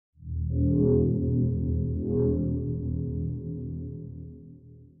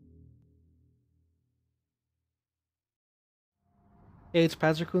Hey, it's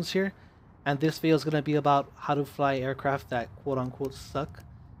Pazercoons here, and this video is going to be about how to fly aircraft that quote-unquote suck.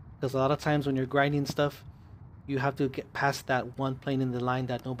 Because a lot of times when you're grinding stuff, you have to get past that one plane in the line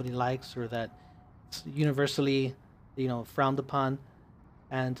that nobody likes or that it's universally, frowned upon.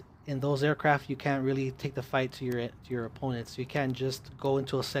 And in those aircraft, you can't really take the fight to your opponents. You can't just go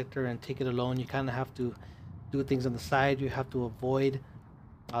into a sector and take it alone. You kind of have to do things on the side. You have to avoid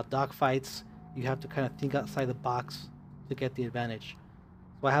dogfights. You have to kind of think outside the box to get the advantage.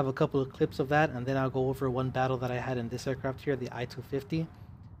 So I have a couple of clips of that, and then I'll go over one battle that I had in this aircraft here, the I-250.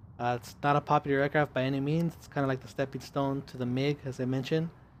 It's not a popular aircraft by any means. It's kind of like the stepping stone to the MiG, as I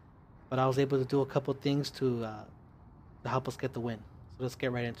mentioned. But I was able to do a couple things to help us get the win. So let's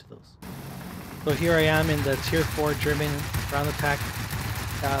get right into those. So here I am in the Tier 4 German ground attack.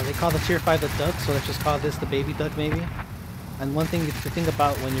 They call the Tier 5 the duck, so let's just call this the baby duck maybe. And one thing to think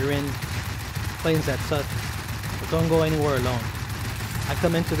about when you're in planes that suck, don't go anywhere alone. I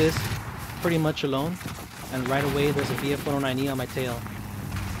come into this pretty much alone, and right away there's a VF-109E on my tail.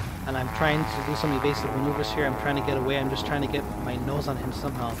 And I'm trying to do some evasive maneuvers here. I'm trying to get away. I'm just trying to get my nose on him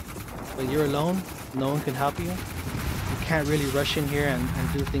somehow. But you're alone. No one can help you. You can't really rush in here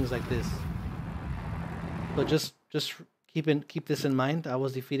and do things like this. So just keep this in mind. I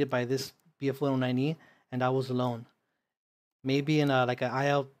was defeated by this VF-109E, and I was alone. Maybe in like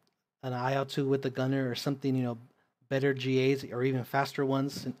an IL-2 with the gunner or something, better GAs or even faster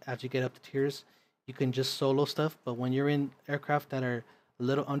ones as you get up the tiers, you can just solo stuff. But when you're in aircraft that are a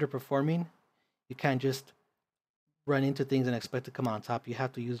little underperforming, you can't just run into things and expect to come on top. You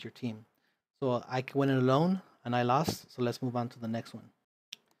have to use your team. So I went in alone and I lost. So let's move on to the next one.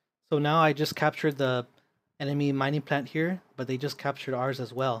 So now I just captured the enemy mining plant here, but they just captured ours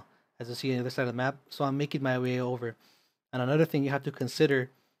as well, as you see on the other side of the map. So I'm making my way over. And another thing you have to consider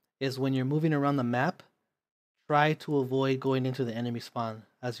is when you're moving around the map, try to avoid going into the enemy spawn.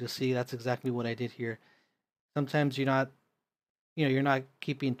 As you'll see, that's exactly what I did here. Sometimes you're not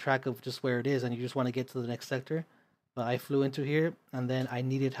keeping track of just where it is and you just want to get to the next sector. But I flew into here and then I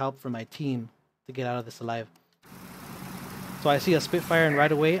needed help from my team to get out of this alive. So I see a Spitfire and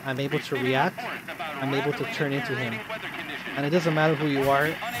right away I'm able to react. I'm able to turn into him. And it doesn't matter who you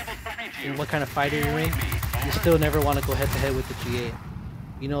are and what kind of fighter you're in, you still never want to go head to head with the GA.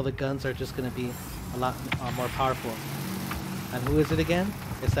 You know the guns are just going to be a lot more powerful. And who is it again?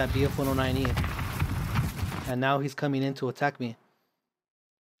 It's that VF-109E. And now he's coming in to attack me.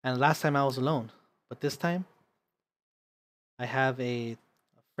 And last time I was alone. But this time, I have a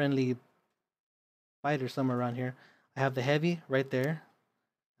friendly fighter somewhere around here. I have the heavy right there.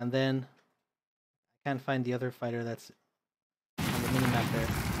 And then I can't find the other fighter that's on the minimap there.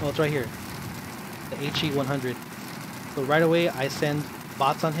 Oh, it's right here. The HE-100. So right away I send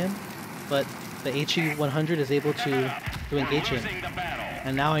bots on him, but the HE-100 is able to engage him.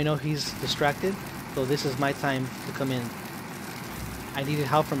 And now I know he's distracted, so this is my time to come in. I needed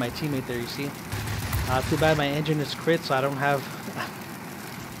help from my teammate there, you see. Too bad my engine is crit, so I don't have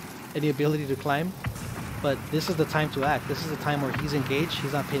any ability to climb. But this is the time to act. This is the time where he's engaged,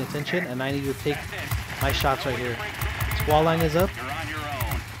 he's not paying attention, and I need to take my shots right here. Squall line is up.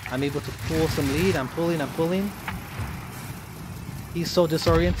 I'm able to pull some lead. I'm pulling. He's so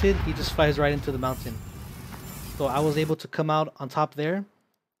disoriented, he just flies right into the mountain. So I was able to come out on top there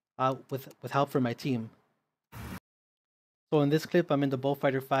with help from my team. So in this clip, I'm in the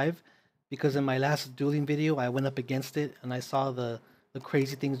Bullfighter 5 because in my last dueling video, I went up against it and I saw the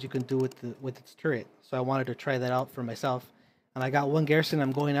crazy things you can do with its turret. So I wanted to try that out for myself. And I got one garrison.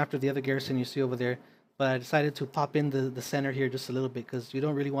 I'm going after the other garrison you see over there. But I decided to pop in the center here just a little bit because you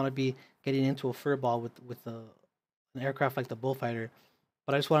don't really want to be getting into a furball with an aircraft like the Bullfighter.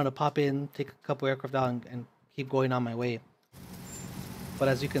 But I just wanted to pop in, take a couple aircraft out, and keep going on my way. But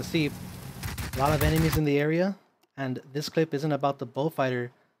as you can see, a lot of enemies in the area, and this clip isn't about the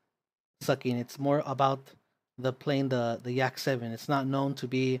Bullfighter sucking. It's more about the plane, the Yak-7. It's not known to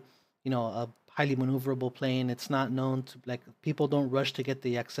be, a highly maneuverable plane. It's not known to, like, people don't rush to get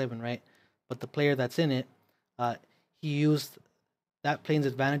the Yak-7, right? But the player that's in it, he used that plane's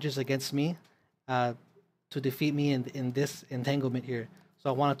advantages against me to defeat me in this entanglement here. So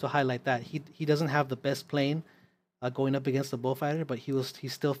I wanted to highlight that. He doesn't have the best plane going up against the Bullfighter, but he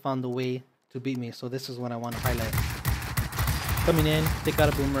still found the way to beat me. So this is what I want to highlight. Coming in, take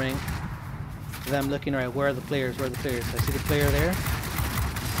out a boomerang. Then I'm looking, alright, where are the players? I see the player there.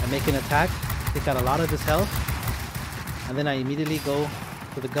 I make an attack, take out a lot of his health, and then I immediately go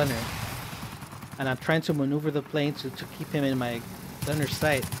to the gunner. And I'm trying to maneuver the plane to keep him in my gunner's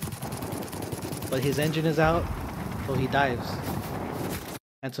sight. But his engine is out, so he dives.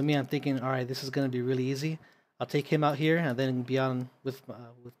 And to me, I'm thinking, alright, this is going to be really easy. I'll take him out here and then be on with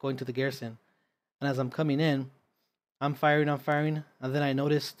going to the garrison. And as I'm coming in, I'm firing, and then I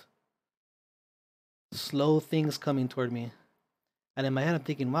noticed slow things coming toward me. And in my head, I'm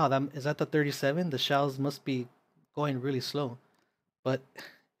thinking, wow, is that the 37? The shells must be going really slow. But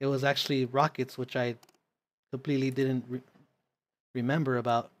it was actually rockets, which I completely didn't remember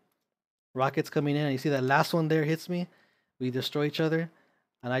about. Rockets coming in, and you see that last one there hits me. We destroy each other,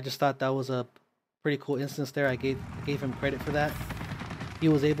 and I just thought that was a pretty cool instance there. I gave him credit for that. He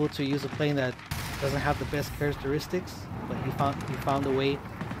was able to use a plane that doesn't have the best characteristics, but he found a way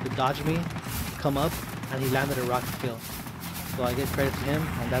to dodge me, come up, and he landed a rocket kill. So I give credit to him,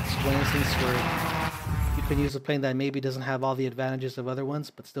 and that's one instance where you can use a plane that maybe doesn't have all the advantages of other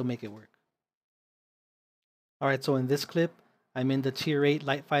ones, but still make it work. Alright, so in this clip, I'm in the Tier 8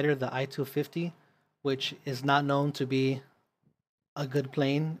 light fighter, the I-250, which is not known to be a good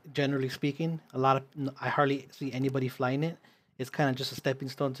plane, generally speaking. I hardly see anybody flying it. It's kind of just a stepping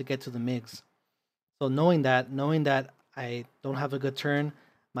stone to get to the MiGs. So knowing that I don't have a good turn,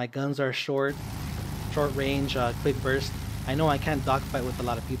 my guns are short range, quick burst, I know I can't dogfight with a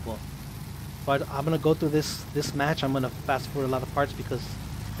lot of people. But I'm gonna go through this match. I'm gonna fast forward a lot of parts because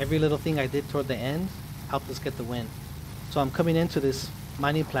every little thing I did toward the end helped us get the win. So I'm coming into this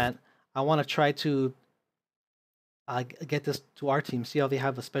mining plant. I want to try to get this to our team. See how they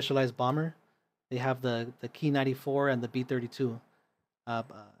have a specialized bomber? They have the Ki-94 and the B-32 as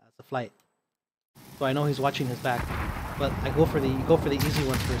a flight. So I know he's watching his back. But I go for the easy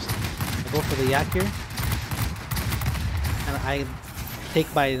ones first. I go for the yak here, and I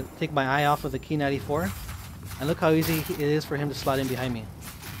take my eye off of the Ki-94, and look how easy it is for him to slot in behind me.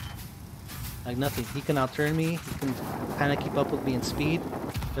 Like nothing. He can outturn me. He can kind of keep up with me in speed.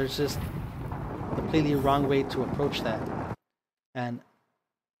 There's just a completely wrong way to approach that. And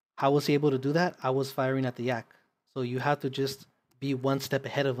how was he able to do that? I was firing at the yak. So you have to just be one step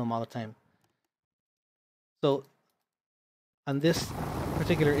ahead of him all the time. So on this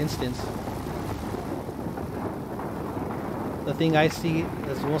particular instance, the thing I see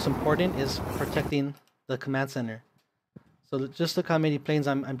as most important is protecting the command center. So just look how many planes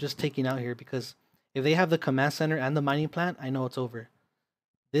I'm just taking out here, because if they have the command center and the mining plant, I know it's over.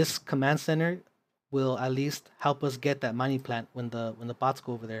 This command center will at least help us get that mining plant when the bots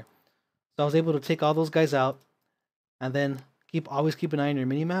go over there. So I was able to take all those guys out, and then always keep an eye on your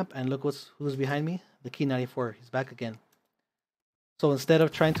minimap, and look who's behind me. The Ki-94. He's back again. So instead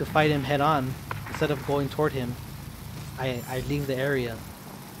of trying to fight him head on, instead of going toward him, I leave the area.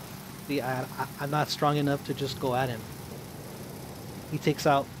 See, I'm not strong enough to just go at him. He takes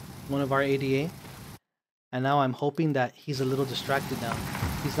out one of our ADA, and now I'm hoping that he's a little distracted now.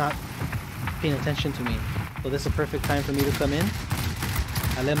 He's not paying attention to me. So this is a perfect time for me to come in.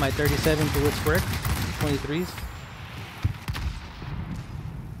 I let my 37 do its work, 23s.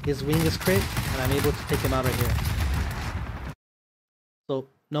 His wing is crit, and I'm able to take him out right here. So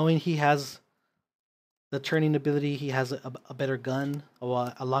knowing he has the turning ability, he has a better gun,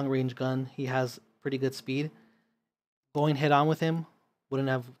 a long range gun, he has pretty good speed. Going head on with him wouldn't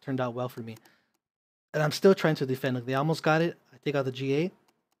have turned out well for me. And I'm still trying to defend. Like, they almost got it. I take out the GA.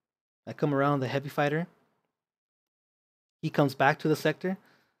 I come around the heavy fighter. He comes back to the sector,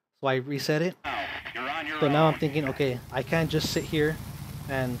 so I reset it. So now I'm thinking, okay, I can't just sit here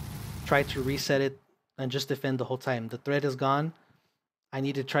and try to reset it and just defend the whole time. The threat is gone. I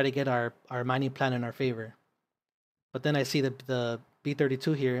need to try to get our mining plan in our favor. But then I see the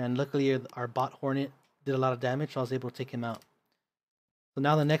B-32 here, and luckily our bot Hornet did a lot of damage, so I was able to take him out. So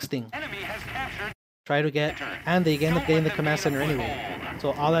now the next thing. Try to get, and they end up getting the command center anyway.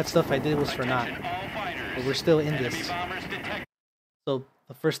 So all that stuff I did was for naught. But we're still in this. So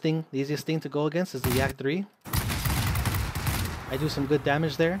the first thing, the easiest thing to go against is the Yak-3. I do some good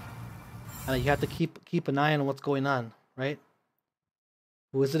damage there. And you have to keep an eye on what's going on, right?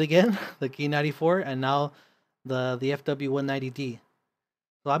 Who is it again? The Ki-94, and now the FW-190D.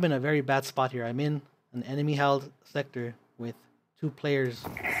 So I'm in a very bad spot here. I'm in an enemy-held sector with 2 players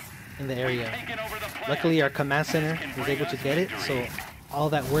in the area. Luckily, our command center was able to get it, so all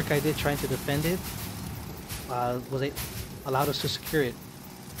that work I did trying to defend it allowed us to secure it.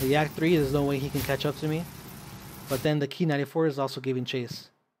 The Yak-3, there's no way he can catch up to me, but then the Ki-94 is also giving chase.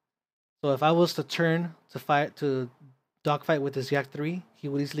 So if I was to turn to dogfight with this Yak-3, he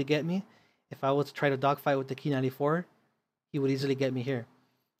would easily get me. If I was to try to dogfight with the Ki-94, he would easily get me here.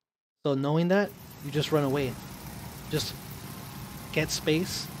 So knowing that, you just run away. Just get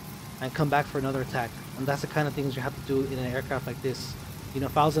space and come back for another attack. And that's the kind of things you have to do in an aircraft like this. You know,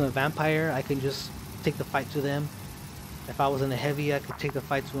 if I was in a Vampire, I can just take the fight to them. If I was in a Heavy, I could take the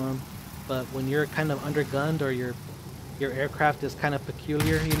fight to them. but when you're kind of undergunned or your aircraft is kind of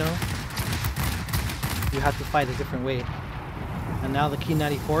peculiar, you know, you have to fight a different way. And now the Key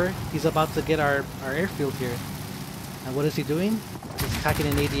 94, he's about to get our airfield here. And what is he doing? He's attacking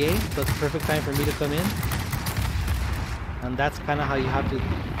an ADA, so it's the perfect time for me to come in. And that's kind of how you have to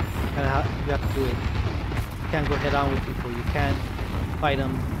do it. You can't go head on with people. You can't fight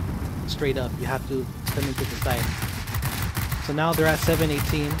them straight up. You have to come into the side. So now they're at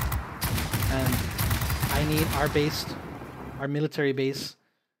 718, and I need our base, our military base,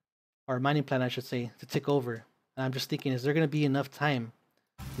 or mining plant I should say, to tick over. And I'm just thinking, is there going to be enough time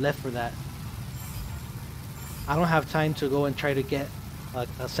left for that? I don't have time to go and try to get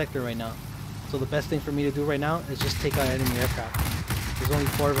a sector right now. So the best thing for me to do right now is just take out enemy aircraft. There's only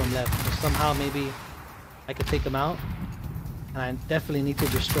 4 of them left. So somehow maybe I could take them out. And I definitely need to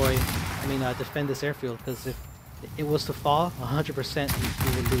defend this airfield, because if it was to fall, 100%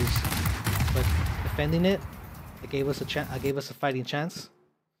 we would lose. But defending it, gave us a fighting chance.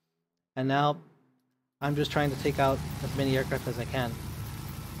 And now I'm just trying to take out as many aircraft as I can.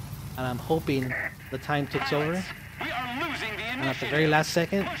 And I'm hoping the time ticks over. And at the very last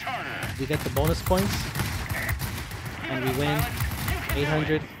second, we get the bonus points. And we win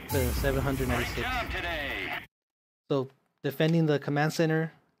 800 to 796. So defending the command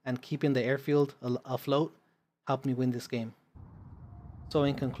center and keeping the airfield afloat helped me win this game. So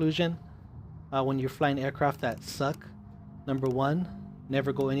in conclusion, when you're flying aircraft that suck, number 1,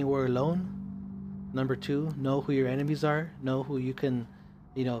 never go anywhere alone. Number 2, know who your enemies are. Know who you can,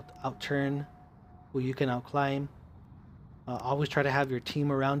 outturn, who you can outclimb. Always try to have your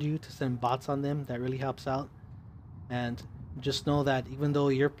team around you to send bots on them. That really helps out. And just know that even though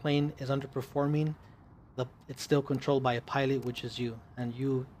your plane is underperforming, it's still controlled by a pilot, which is you. And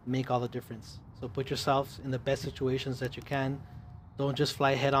you make all the difference. So put yourselves in the best situations that you can. Don't just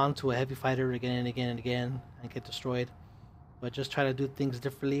fly head on to a heavy fighter again and again and again and get destroyed. But just try to do things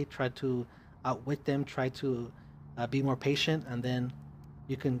differently. Try to outwit them. Try to be more patient, and then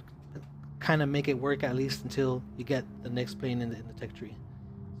you can kind of make it work at least until you get the next plane in the tech tree.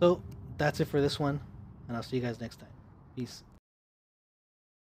 So that's it for this one, and I'll see you guys next time. Peace.